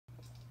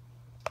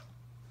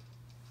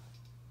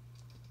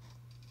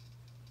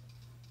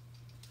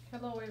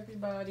Hello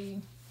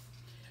everybody.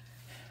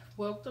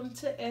 Welcome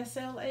to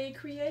SLA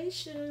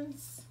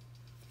Creations.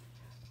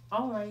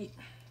 All right.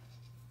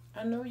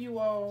 I know you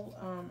all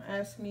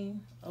asked me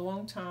a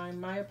long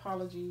time. My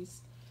apologies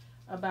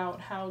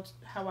about how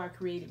I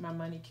created my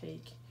money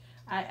cake.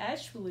 I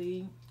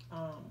actually,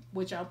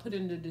 which I'll put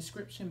in the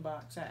description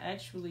box, I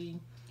actually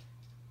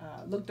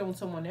looked on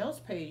someone else's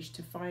page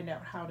to find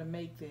out how to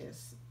make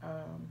this.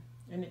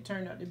 And it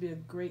turned out to be a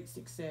great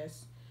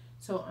success.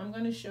 So I'm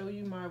going to show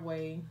you my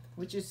way,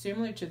 which is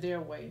similar to their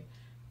way,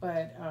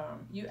 but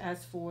you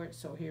asked for it,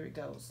 so here it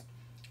goes.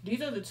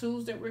 These are the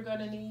tools that we're going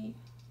to need.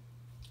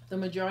 The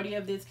majority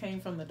of this came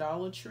from the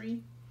Dollar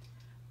Tree.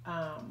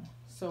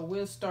 So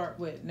we'll start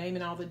with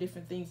naming all the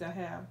different things I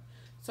have.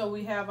 So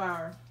we have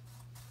our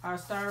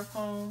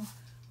styrofoam.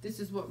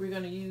 This is what we're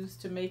going to use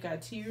to make our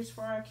tiers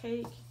for our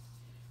cake.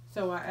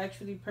 So I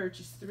actually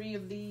purchased 3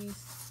 of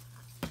these.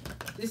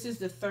 This is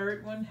the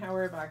third one,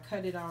 however I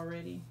cut it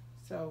already.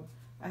 So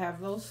I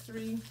have those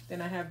 3.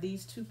 Then I have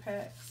these 2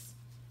 packs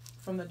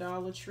from the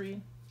Dollar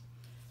Tree.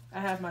 I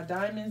have my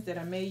diamonds that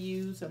I may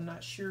use. I'm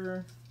not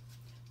sure.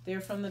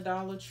 They're from the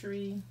Dollar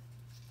Tree.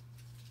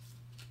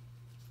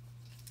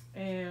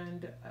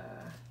 And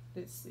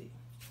let's see.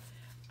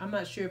 I'm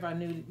not sure if I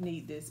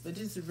need this, but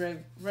this is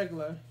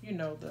regular, you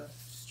know, the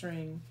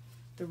string,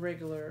 the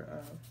regular.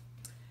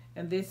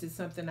 And this is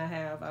something I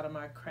have out of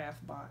my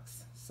craft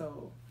box.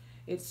 So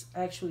it's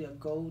actually a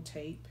gold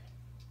tape.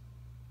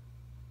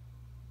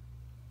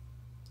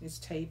 It's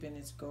tape and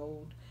it's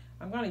gold.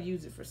 I'm going to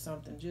use it for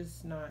something,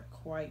 just not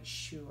quite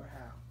sure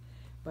how.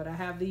 But I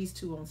have these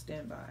 2 on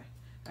standby.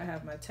 I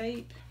have my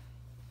tape.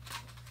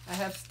 I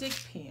have stick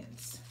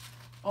pins.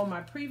 On my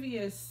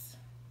previous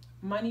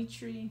money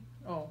tree,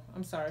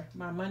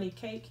 my money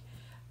cake,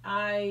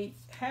 I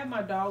had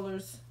my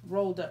dollars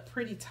rolled up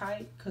pretty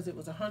tight because it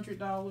was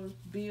 $100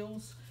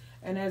 bills.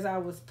 And as I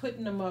was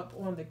putting them up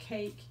on the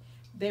cake,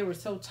 they were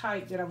so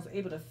tight that I was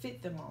able to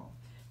fit them all.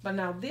 But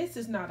now this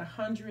is not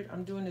 $100.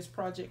 I'm doing this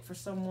project for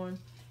someone,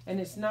 and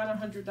it's not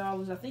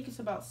 $100. I think it's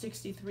about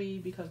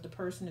 $63 because the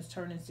person is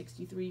turning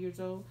 63 years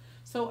old.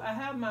 So I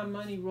have my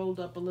money rolled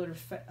up a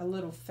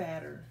little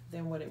fatter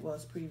than what it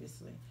was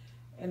previously,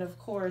 and of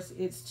course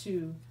it's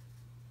to,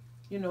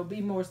 you know,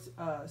 be more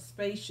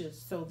spacious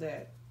so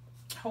that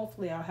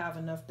hopefully I'll have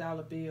enough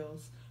dollar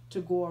bills to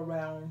go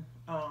around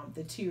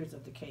the tiers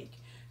of the cake.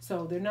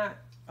 So they're not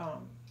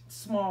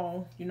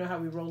small. You know how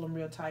we roll them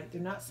real tight. They're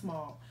not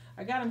small.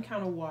 I got them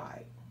kind of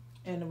wide,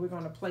 and we're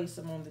going to place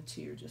them on the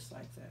tier just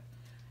like that.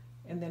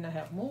 And then I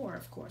have more,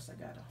 of course.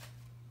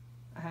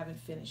 I haven't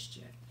finished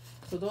yet.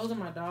 So those are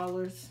my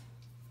dollars.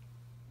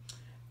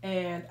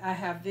 And I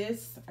have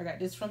this. I got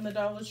this from the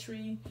Dollar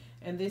Tree,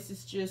 and this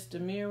is just a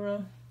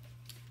mirror,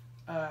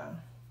 a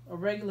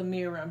regular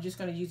mirror. I'm just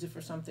going to use it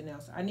for something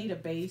else. I need a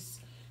base,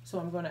 so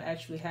I'm going to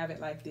actually have it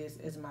like this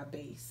as my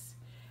base.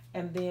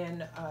 And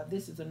then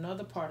this is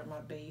another part of my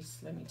base.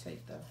 Let me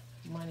take the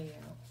money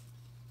out.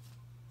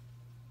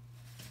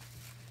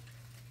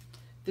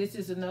 This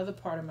is another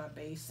part of my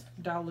base,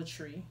 Dollar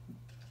Tree.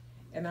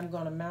 And I'm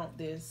going to mount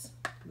this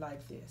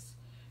like this,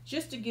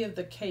 just to give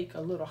the cake a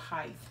little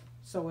height,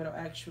 so it'll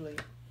actually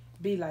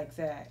be like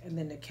that. And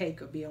then the cake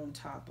will be on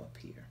top up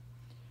here.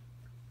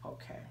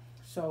 Okay.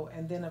 So,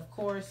 and then of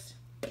course,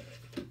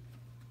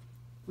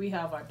 we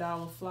have our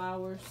dollar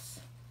flowers.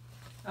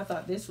 I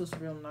thought this was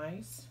real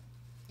nice.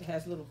 It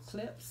has little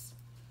clips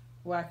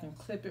where I can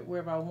clip it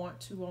wherever I want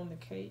to on the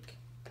cake.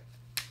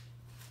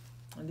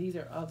 And these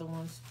are other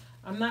ones.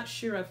 I'm not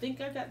sure. I think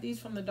I got these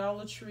from the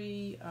Dollar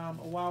Tree a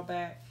while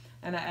back,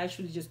 and I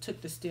actually just took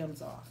the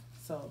stems off.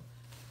 So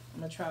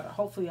I'm going to try to,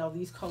 hopefully all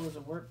these colors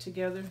will work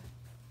together.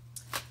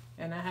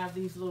 And I have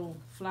these little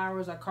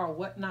flowers I call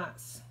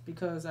whatnots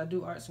because I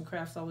do arts and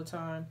crafts all the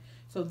time.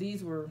 So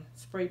these were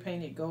spray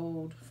painted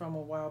gold from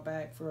a while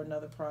back for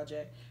another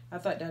project. I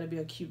thought that would be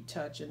a cute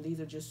touch, and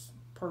these are just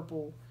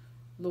purple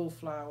little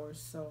flowers.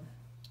 So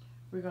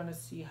we're going to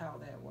see how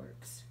that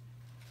works.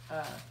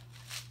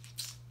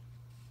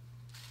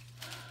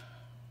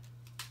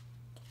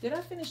 Did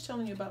I finish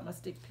telling you about my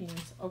stick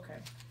pins? Okay.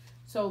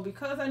 So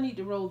because I need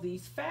to roll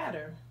these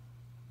fatter,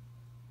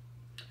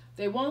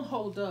 they won't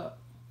hold up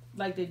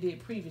like they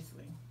did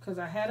previously because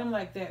I had them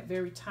like that,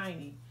 very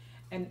tiny.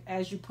 And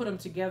as you put them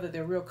together,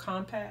 they're real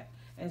compact.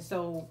 And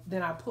so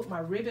then I put my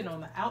ribbon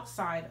on the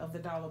outside of the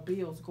dollar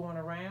bills going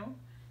around,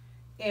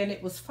 and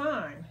it was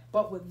fine.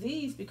 But with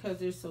these, because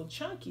they're so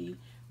chunky,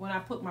 when I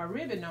put my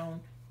ribbon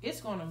on,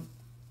 it's going to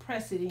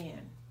press it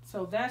in.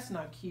 So that's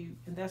not cute,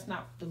 and that's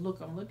not the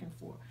look I'm looking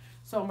for.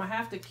 So I'm going to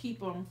have to keep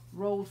them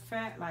rolled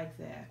fat like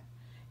that.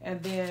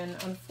 And then,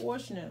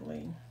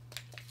 unfortunately,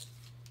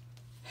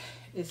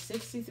 it's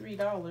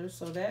 $63,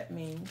 so that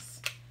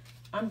means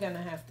I'm going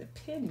to have to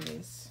pin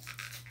this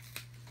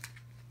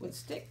with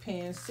stick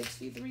pins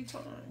 63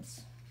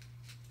 times.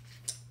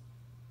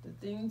 The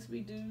things we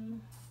do.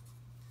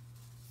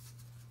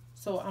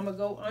 So I'm going to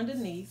go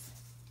underneath,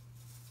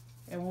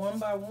 and one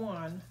by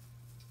one,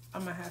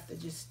 I'm going to have to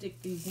just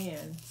stick these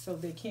in so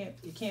it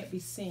can't be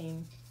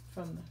seen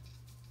from the,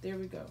 there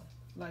we go,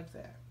 like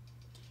that.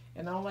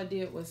 And all I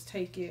did was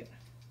take it,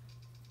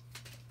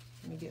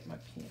 let me get my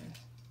pen.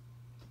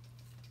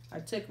 I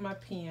took my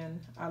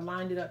pen, I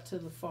lined it up to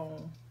the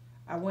foam.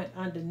 I went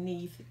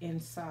underneath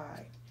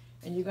inside.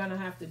 And you're gonna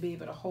have to be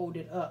able to hold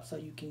it up so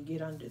you can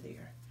get under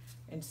there.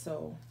 And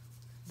so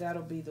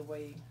that'll be the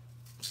way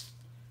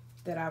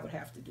that I would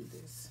have to do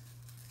this.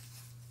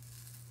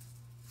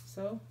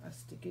 So I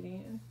stick it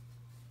in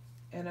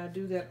and I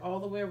do that all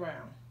the way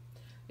around.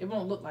 It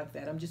won't look like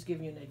that. I'm just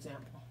giving you an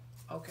example.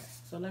 Okay,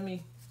 so I'll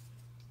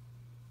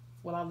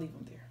leave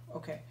them there.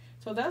 Okay,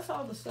 so that's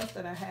all the stuff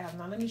that I have.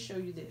 Now let me show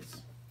you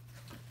this.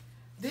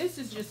 This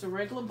is just a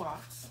regular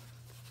box.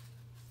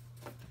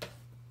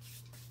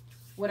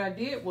 What I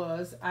did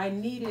was I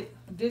needed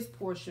this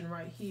portion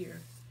right here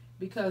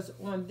because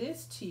on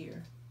this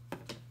tier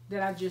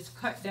that I just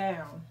cut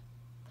down,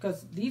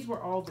 because these were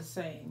all the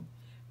same,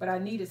 but I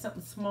needed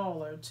something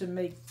smaller to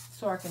make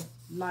so I can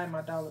line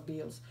my dollar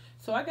bills.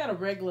 So I got a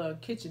regular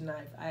kitchen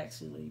knife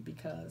actually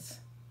because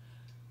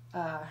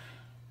I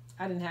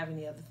didn't have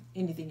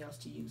anything else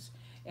to use.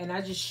 And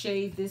I just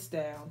shaved this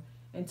down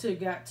until it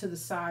got to the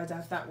size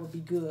I thought would be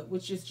good,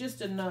 which is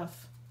just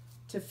enough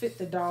to fit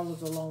the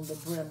dollars along the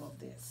brim of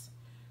this.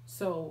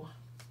 So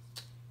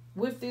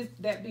with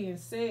that being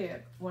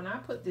said, when I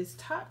put this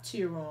top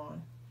tier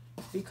on,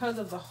 because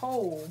of the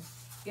hole,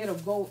 it'll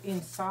go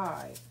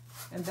inside.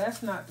 And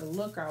that's not the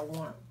look I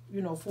want,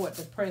 you know, for it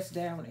to press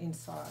down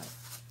inside.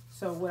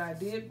 So what I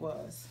did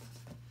was,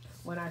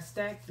 when I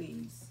stack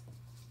these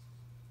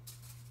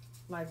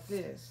like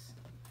this,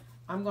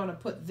 I'm going to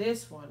put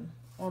this one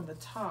on the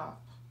top.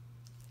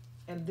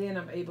 And then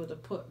I'm able to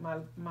put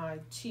my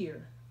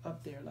tier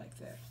up there like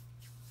that.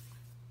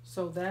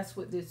 So that's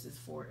what this is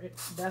for.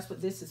 That's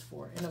what this is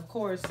for. And of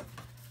course,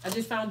 I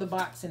just found the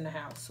box in the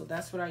house. So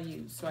that's what I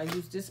use. So I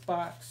used this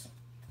box.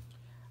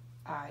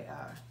 I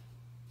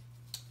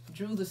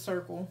drew the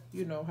circle.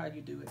 You know how you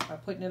do it. By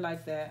putting it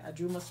like that, I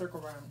drew my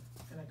circle around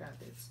and I got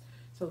this.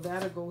 So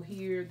that'll go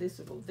here. This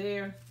will go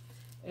there.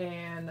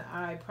 And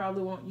I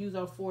probably won't use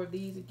all 4 of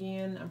these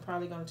again. I'm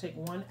probably going to take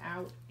one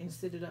out and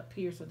sit it up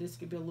here so this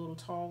could be a little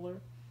taller.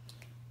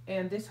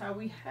 And this is how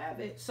we have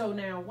it. So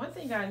now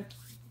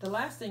the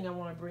last thing I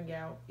want to bring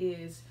out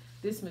is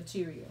this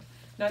material.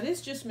 Now this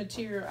is just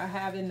material I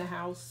have in the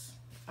house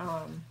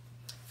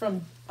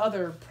from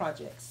other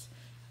projects.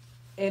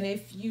 And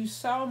if you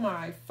saw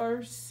my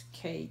first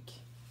cake,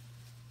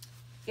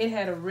 it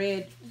had a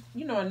red,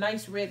 you know, a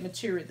nice red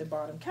material at the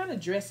bottom. Kind of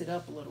dress it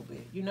up a little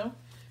bit, you know.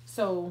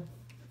 So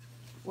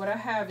what I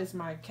have is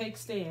my cake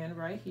stand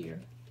right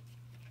here.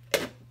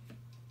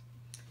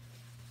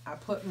 I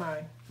put my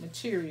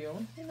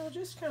material, you know,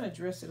 just kind of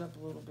dress it up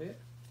a little bit.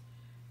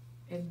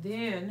 And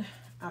then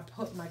I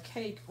put my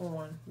cake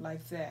on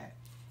like that.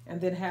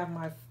 And then have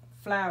my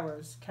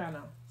flowers kind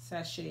of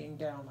sashaying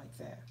down like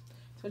that.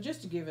 So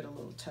just to give it a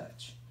little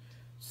touch.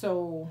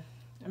 So,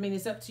 I mean,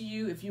 it's up to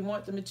you. If you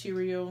want the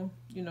material,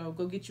 you know,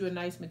 go get you a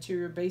nice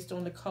material based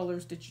on the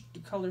colors the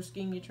color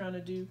scheme you're trying to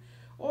do.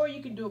 Or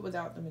you can do it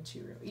without the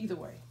material. Either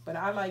way. But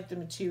I like the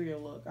material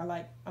look. I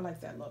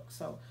like that look.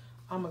 So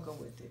I'm going to go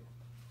with it.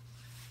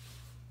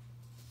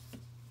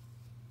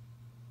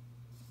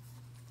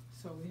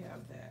 So we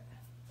have that.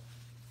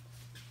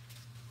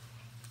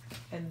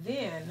 And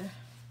then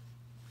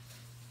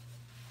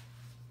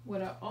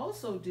what I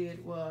also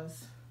did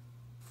was,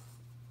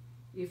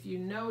 if you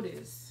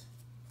notice,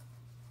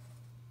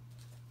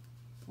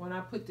 when I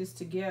put this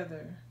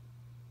together,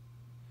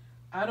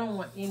 I don't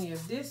want any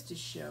of this to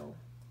show.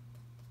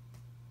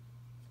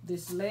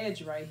 This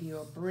ledge right here,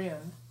 or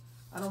brim,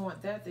 I don't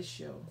want that to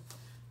show.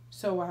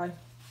 So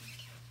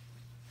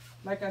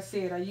like I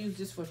said, I use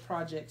this for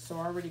projects, so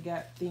I already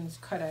got things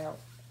cut out.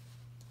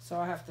 So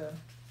I have to,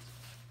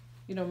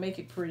 you know, make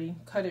it pretty,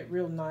 cut it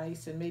real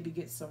nice, and maybe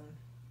get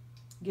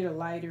a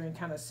lighter and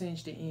kind of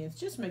cinch the ends.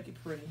 Just make it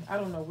pretty. I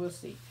don't know, we'll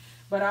see.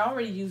 But I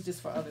already used this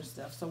for other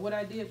stuff. So what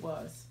I did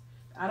was,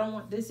 I don't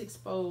want this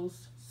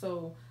exposed,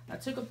 so I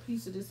took a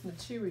piece of this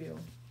material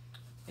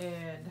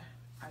and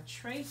I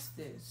traced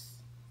this.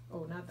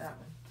 Oh, not that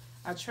one.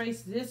 I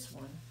traced this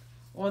one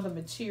on the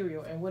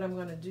material, and what I'm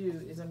going to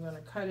do is I'm going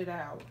to cut it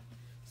out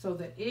so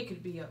that it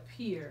could be up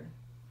here.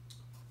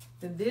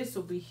 Then this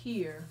will be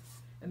here,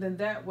 and then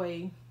that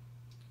way,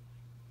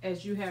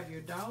 as you have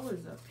your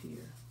dollars up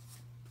here,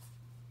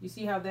 you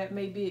see how that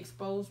may be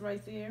exposed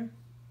right there?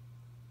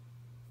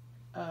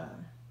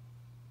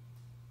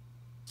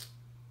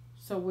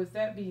 So with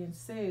that being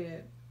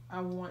said,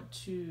 I'm going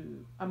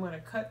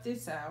to cut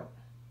this out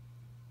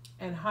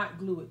and hot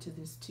glue it to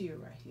this tier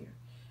right here.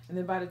 And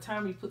then by the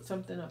time you put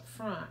something up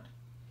front,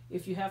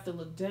 if you have to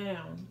look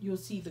down, you'll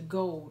see the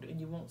gold and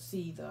you won't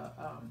see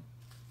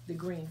the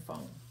green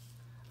foam.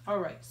 All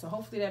right, so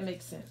hopefully that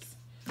makes sense.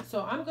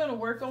 So I'm going to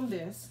work on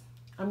this.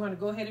 I'm going to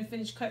go ahead and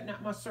finish cutting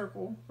out my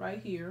circle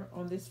right here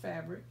on this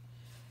fabric.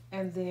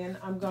 And then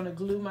I'm going to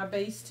glue my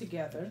base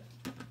together.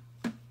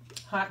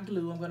 Hot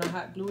glue. I'm going to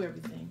hot glue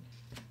everything.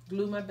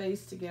 Glue my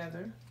base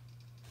together.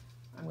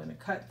 I'm going to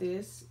cut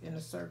this in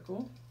a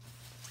circle.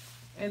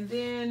 And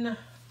then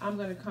I'm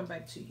going to come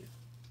back to you.